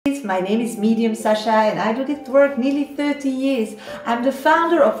my name is Medium Shasha and I do this work nearly 30 years. I'm the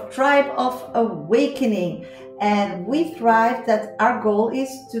founder of Tribe of Awakening, and we thrive that our goal is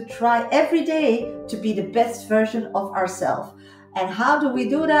to try every day to be the best version of ourselves. And how do we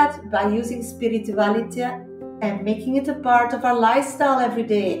do that? By using spirituality and making it a part of our lifestyle every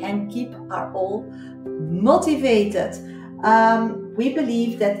day and keep our all motivated. We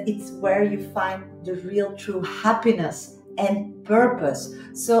believe that it's where you find the real true happiness and purpose.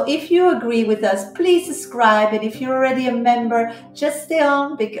 So if you agree with us, please subscribe, and if you're already a member, just stay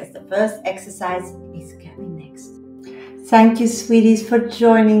on because the first exercise is coming next. Thank you, sweeties, for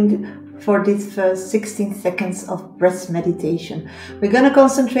joining for this first 16 seconds of breath meditation. We're going to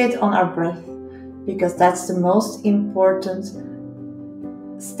concentrate on our breath because that's the most important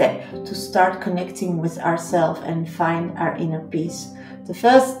step to start connecting with ourselves and find our inner peace. The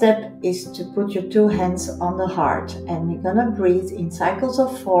first step is to put your two hands on the heart, and we're gonna breathe in cycles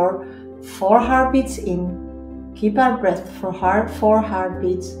of four heartbeats in. Keep our breath for 4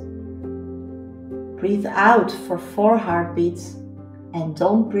 heartbeats. Breathe out for 4 heartbeats, and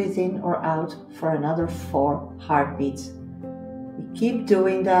don't breathe in or out for another 4 heartbeats. We keep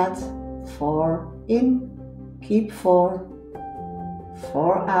doing that. 4 in, keep 4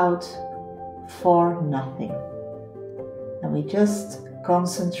 out, 4 nothing. And we just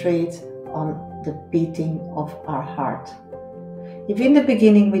concentrate on the beating of our heart. If in the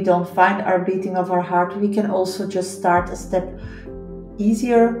beginning we don't find our beating of our heart, we can also just start a step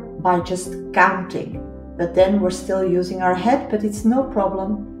easier by just counting. But then we're still using our head, but it's no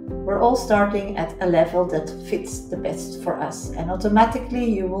problem. We're all starting at a level that fits the best for us, and automatically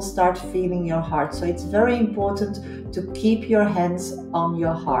you will start feeling your heart. So it's very important to keep your hands on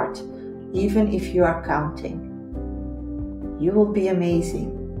your heart, even if you are counting. You will be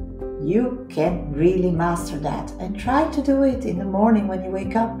amazing. You can really master that, and try to do it in the morning when you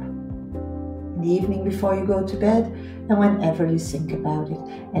wake up, in the evening before you go to bed, and whenever you think about it.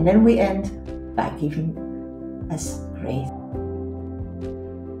 And then we end by giving us grace.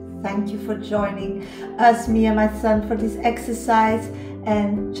 Thank you for joining us, me and my son, for this exercise,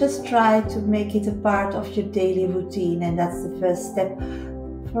 and just try to make it a part of your daily routine, and that's the first step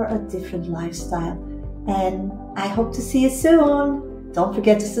for a different lifestyle. And I hope to see you soon. Don't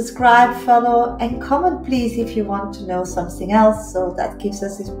forget to subscribe, follow, and comment please if you want to know something else, so that gives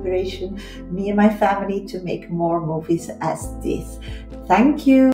us inspiration, me and my family, to make more movies as this. Thank you.